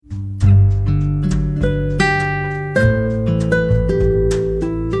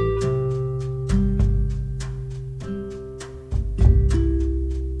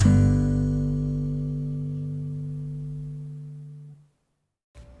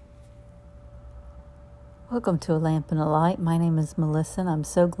Welcome to A Lamp and a Light. My name is Melissa, and I'm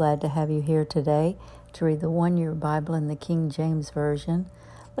so glad to have you here today to read the one-year Bible in the King James Version.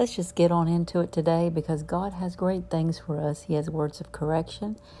 Let's just get on into it today because God has great things for us. He has words of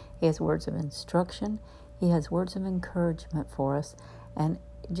correction. He has words of instruction. He has words of encouragement for us and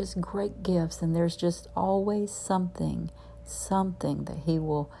just great gifts. And there's just always something that He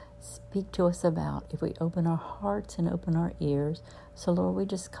will speak to us about if we open our hearts and open our ears. So, Lord, we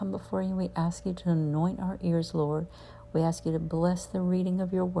just come before you and we ask you to anoint our ears, Lord. We ask you to bless the reading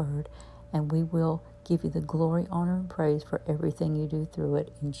of your word, and we will give you the glory, honor, and praise for everything you do through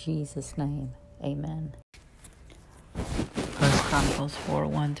it. In Jesus' name, amen. 1 Chronicles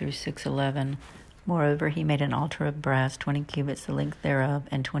 4:1 through 6:11. Moreover, he made an altar of brass, 20 cubits the length thereof,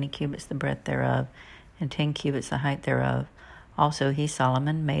 and 20 cubits the breadth thereof, and 10 cubits the height thereof. Also he,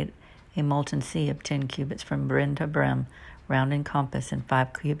 Solomon, made a molten sea of 10 cubits from brim to brim, round in compass, and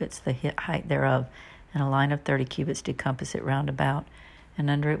 5 cubits the height thereof, and a line of 30 cubits did compass it round about. And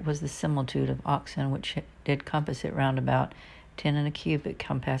under it was the similitude of oxen, which did compass it round about, 10 and a cubit,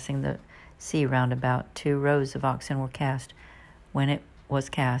 compassing the sea round about. 2 rows of oxen were cast. When it was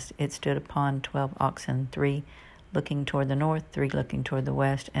cast, it stood upon 12 oxen, 3 looking toward the north, 3 looking toward the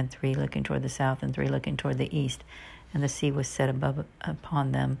west, and 3 looking toward the south, and 3 looking toward the east. And the sea was set above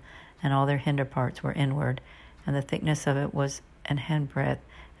upon them, and all their hinder parts were inward. And the thickness of it was an handbreadth,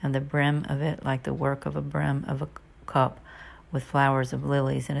 and the brim of it like the work of a brim of a cup, with flowers of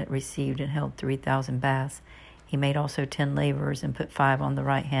lilies, and it received and held 3,000 baths. He made also 10 laverers, and put 5 on the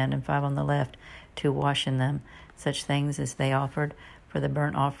right hand and 5 on the left, to wash in them. Such things as they offered for the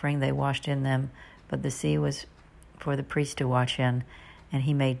burnt offering they washed in them, but the sea was for the priest to wash in. And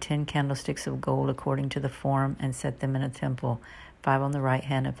he made 10 candlesticks of gold according to the form, and set them in a temple, 5 on the right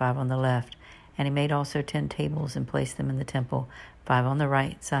hand and 5 on the left. And he made also 10 tables, and placed them in the temple, 5 on the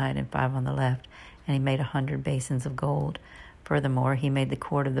right side and 5 on the left. And he made 100 basins of gold. Furthermore, he made the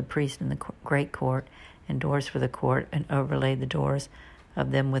court of the priest and the great court, and doors for the court, and overlaid the doors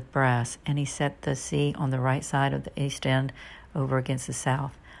of them with brass. And he set the sea on the right side of the east end, over against the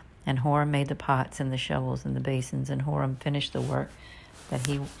south. And Horam made the pots and the shovels and the basins, and Horam finished the work that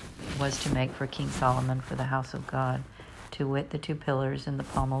he was to make for King Solomon for the house of God, to wit, the 2 pillars and the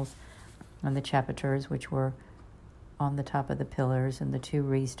pommels and the chapiters which were on the top of the pillars, and the 2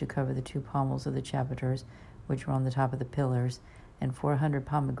 wreaths to cover the 2 pommels of the chapiters which were on the top of the pillars, and 400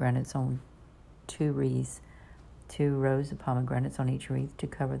 pomegranates on 2 wreaths, 2 rows of pomegranates on each wreath to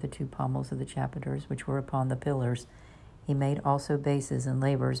cover the 2 pommels of the chapiters which were upon the pillars. He made also bases, and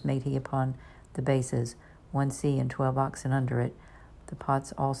laverers made he upon the bases, 1 sea and 12 oxen under it. The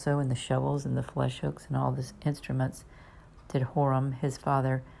pots also, and the shovels, and the flesh hooks, and all the instruments did Horam his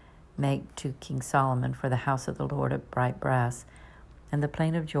father make to King Solomon for the house of the Lord of bright brass. And the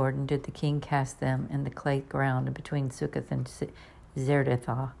plain of Jordan did the king cast them in the clay ground between Succoth and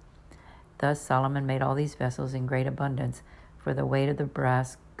Zerdathah. Thus Solomon made all these vessels in great abundance, for the weight of the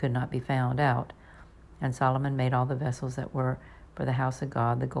brass could not be found out. And Solomon made all the vessels that were for the house of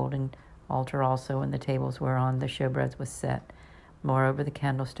God, the golden altar also, and the tables whereon the showbread was set. Moreover, the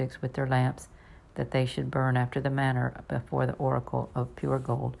candlesticks with their lamps, that they should burn after the manner before the oracle of pure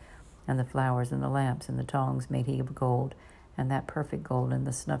gold, and the flowers and the lamps and the tongs made he of gold, and that perfect gold, and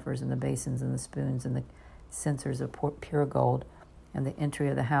the snuffers and the basins and the spoons and the censers of pure gold, and the entry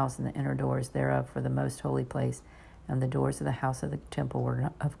of the house and the inner doors thereof for the most holy place, and the doors of the house of the temple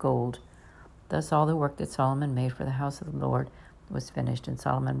were of gold. Thus all the work that Solomon made for the house of the Lord was finished, and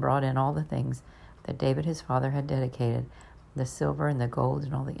Solomon brought in all the things that David his father had dedicated. The silver and the gold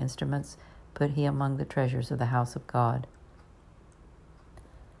and all the instruments put he among the treasures of the house of God.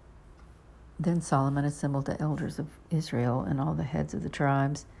 Then Solomon assembled the elders of Israel and all the heads of the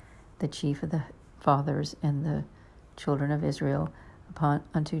tribes, the chief of the fathers and the children of Israel,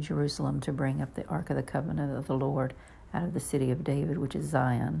 unto Jerusalem, to bring up the ark of the covenant of the Lord out of the city of David, which is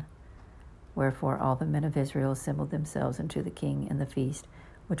Zion. Wherefore all the men of Israel assembled themselves unto the king in the feast,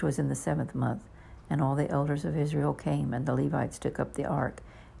 which was in the 7th month. And all the elders of Israel came, and the Levites took up the ark,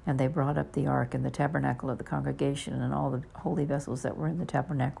 and they brought up the ark and the tabernacle of the congregation, and all the holy vessels that were in the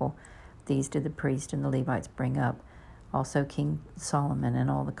tabernacle. These did the priest and the Levites bring up. Also King Solomon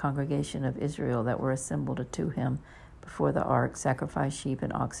and all the congregation of Israel that were assembled to him before the ark sacrificed sheep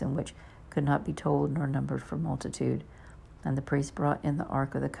and oxen, which could not be told nor numbered for multitude. And the priest brought in the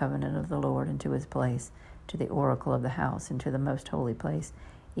ark of the covenant of the Lord into his place, to the oracle of the house, into the most holy place,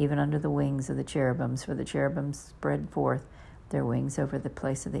 even under the wings of the cherubims, for the cherubims spread forth their wings over the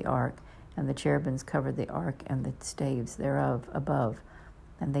place of the ark, and the cherubims covered the ark and the staves thereof above.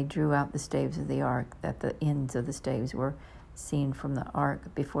 And they drew out the staves of the ark, that the ends of the staves were seen from the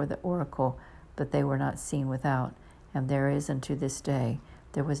ark before the oracle, but they were not seen without. And there is unto this day,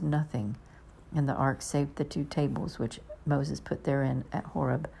 there was nothing in the ark save the 2 tables which Moses put therein at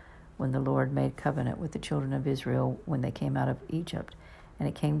Horeb, when the Lord made covenant with the children of Israel when they came out of Egypt. And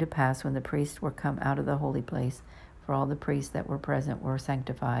it came to pass, when the priests were come out of the holy place, for all the priests that were present were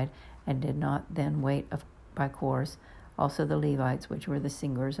sanctified, and did not then wait by course, also the Levites, which were the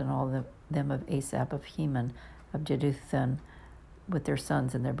singers, and all them of Asaph, of Heman, of Jeduthun, with their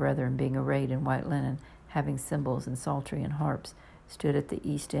sons and their brethren, being arrayed in white linen, having cymbals and psaltery and harps, stood at the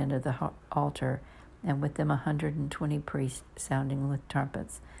east end of the altar, and with them 120 priests sounding with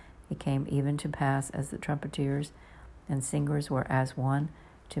trumpets. It came even to pass, as the trumpeters and singers were as one,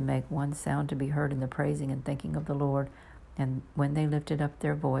 to make one sound to be heard in the praising and thanking of the Lord. And when they lifted up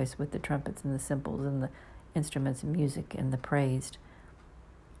their voice with the trumpets and the cymbals and the instruments of music, and praised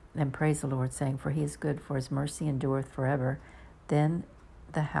the Lord, saying, For he is good, for his mercy endureth forever. Then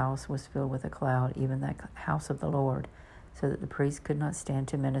the house was filled with a cloud, even that house of the Lord, so that the priests could not stand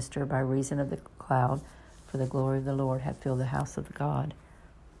to minister by reason of the cloud, for the glory of the Lord had filled the house of God.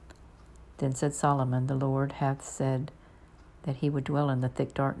 Then said Solomon, The Lord hath said that he would dwell in the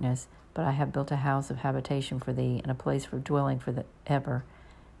thick darkness, but I have built a house of habitation for thee, and a place for dwelling for ever.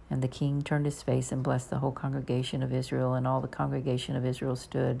 And the king turned his face and blessed the whole congregation of Israel, and all the congregation of Israel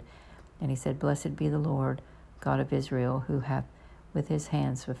stood. And he said, Blessed be the Lord, God of Israel, who hath with his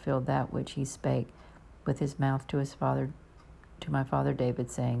hands fulfilled that which he spake with his mouth to my father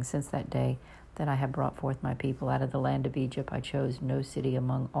David, saying, Since that day that I have brought forth my people out of the land of Egypt, I chose no city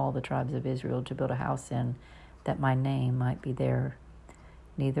among all the tribes of Israel to build a house in, that my name might be there.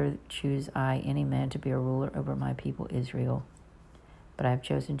 Neither choose I any man to be a ruler over my people Israel. But I have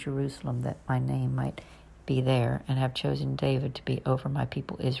chosen Jerusalem, that my name might be there, and have chosen David to be over my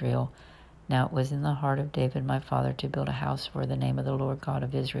people Israel. Now it was in the heart of David my father to build a house for the name of the Lord God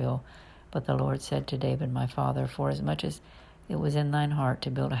of Israel. But the Lord said to David my father, Forasmuch as it was in thine heart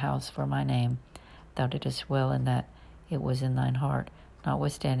to build a house for my name, thou didst well in that it was in thine heart.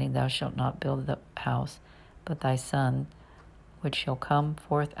 Notwithstanding, thou shalt not build the house, but thy son, which shall come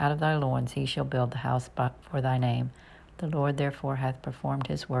forth out of thy loins, he shall build the house for thy name. The Lord therefore hath performed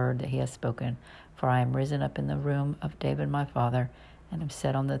his word that he hath spoken. For I am risen up in the room of David my father, and am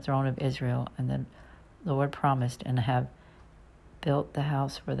set on the throne of Israel. And the Lord promised, and have built the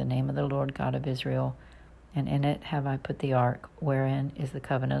house for the name of the Lord God of Israel. And in it have I put the ark, wherein is the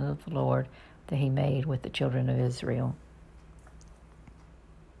covenant of the Lord that he made with the children of Israel.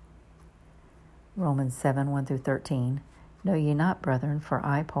 Romans 7, 1 through 13. Know ye not, brethren, for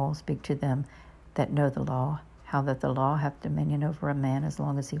I, Paul, speak to them that know the law, how that the law hath dominion over a man as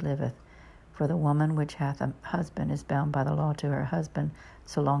long as he liveth. For the woman which hath a husband is bound by the law to her husband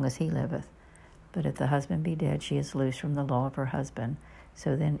so long as he liveth. But if the husband be dead, she is loosed from the law of her husband.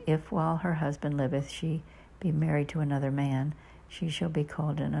 So then, if while her husband liveth she be married to another man, she shall be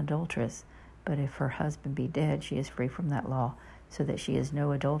called an adulteress. But if her husband be dead, she is free from that law, so that she is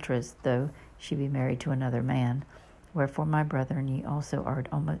no adulteress, though she be married to another man. Wherefore, my brethren, ye also are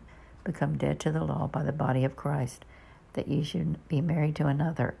become dead to the law by the body of Christ, that ye should be married to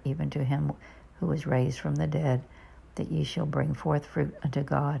another, even to him who was raised from the dead, that ye shall bring forth fruit unto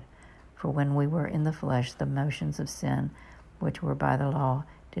God. For when we were in the flesh, the motions of sin, which were by the law,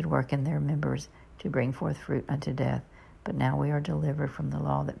 did work in their members to bring forth fruit unto death. But now we are delivered from the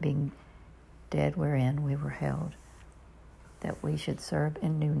law, that being dead wherein we were held, that we should serve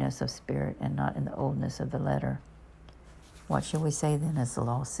in newness of spirit, and not in the oldness of the letter. What shall we say then? Is the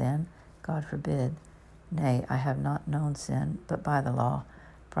law sin? God forbid. Nay, I have not known sin but by the law.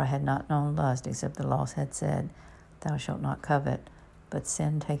 For I had not known lust, except the law had said, Thou shalt not covet. But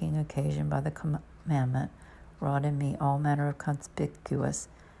sin, taking occasion by the commandment, wrought in me all manner of conspicuous.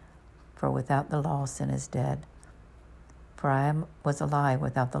 For without the law sin is dead. For I was alive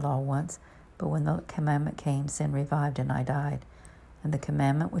without the law once, but when the commandment came, sin revived, and I died. And the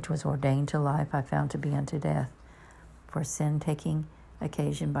commandment which was ordained to life I found to be unto death. For sin, taking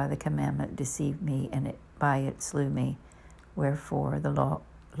occasion by the commandment, deceived me, and by it slew me. Wherefore the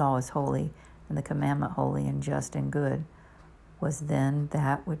law is holy, and the commandment holy and just and good. Was then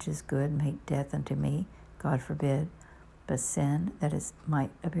that which is good made death unto me? God forbid. But sin, that is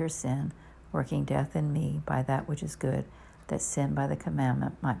might appear sin, working death in me by that which is good, that sin by the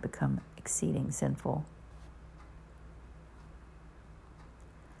commandment might become exceeding sinful.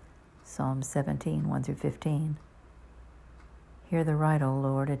 Psalm 17, 1 through 15. Hear the right, O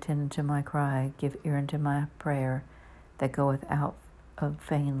Lord, attend unto my cry, give ear unto my prayer, that goeth out of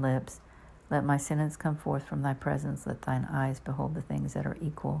vain lips. Let my sentence come forth from thy presence, let thine eyes behold the things that are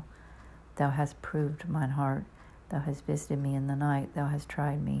equal. Thou hast proved mine heart, thou hast visited me in the night, thou hast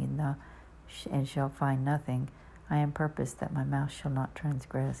tried me, and thou and shall find nothing. I am purposed that my mouth shall not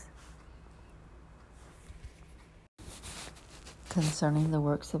transgress. Concerning the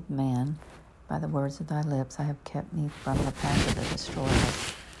works of man, by the words of thy lips I have kept me from the path of the destroyer.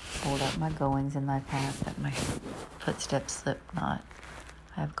 Hold up my goings in thy path, that my footsteps slip not.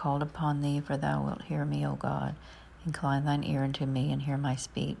 I have called upon thee, for thou wilt hear me, O God. Incline thine ear unto me, and hear my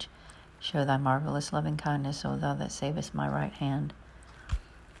speech. Show thy marvelous loving kindness, O thou that savest my right hand.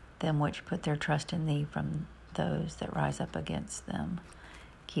 Them which put their trust in thee from those that rise up against them.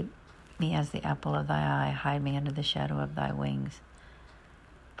 Keep me as the apple of thy eye, hide me under the shadow of thy wings.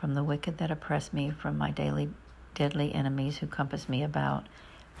 From the wicked that oppress me, from my deadly enemies who compass me about.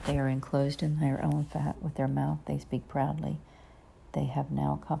 They are enclosed in their own fat, with their mouth they speak proudly. They have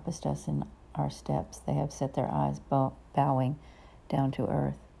now compassed us in our steps. They have set their eyes bowing down to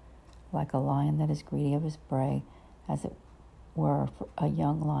earth. Like a lion that is greedy of his prey, as it were a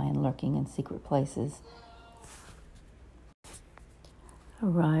young lion lurking in secret places.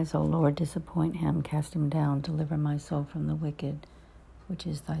 Arise, O Lord, disappoint him, cast him down, deliver my soul from the wicked, which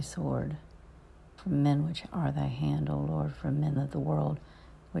is thy sword. From men which are thy hand, O Lord, from men of the world,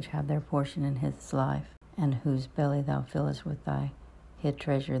 which have their portion in his life, and whose belly thou fillest with thy hid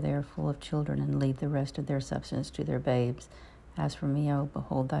treasure. They are full of children, and leave the rest of their substance to their babes. As for me, O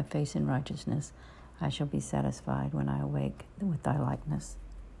behold thy face in righteousness. I shall be satisfied when I awake with thy likeness.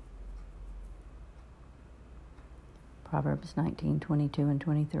 Proverbs 19:22 and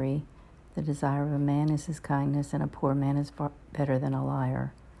 23. The desire of a man is his kindness, and a poor man is far better than a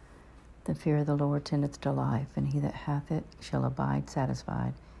liar. The fear of the Lord tendeth to life, and he that hath it shall abide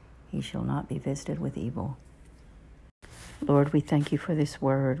satisfied. He shall not be visited with evil. Lord, we thank you for this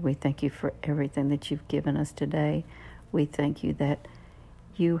word. We thank you for everything that you've given us today. We thank you that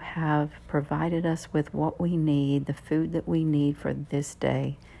you have provided us with what we need, the food that we need for this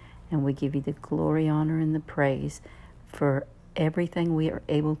day. And we give you the glory, honor, and the praise for everything we are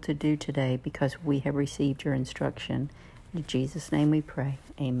able to do today because we have received your instruction. In Jesus' name we pray.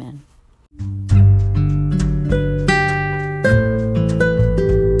 Amen.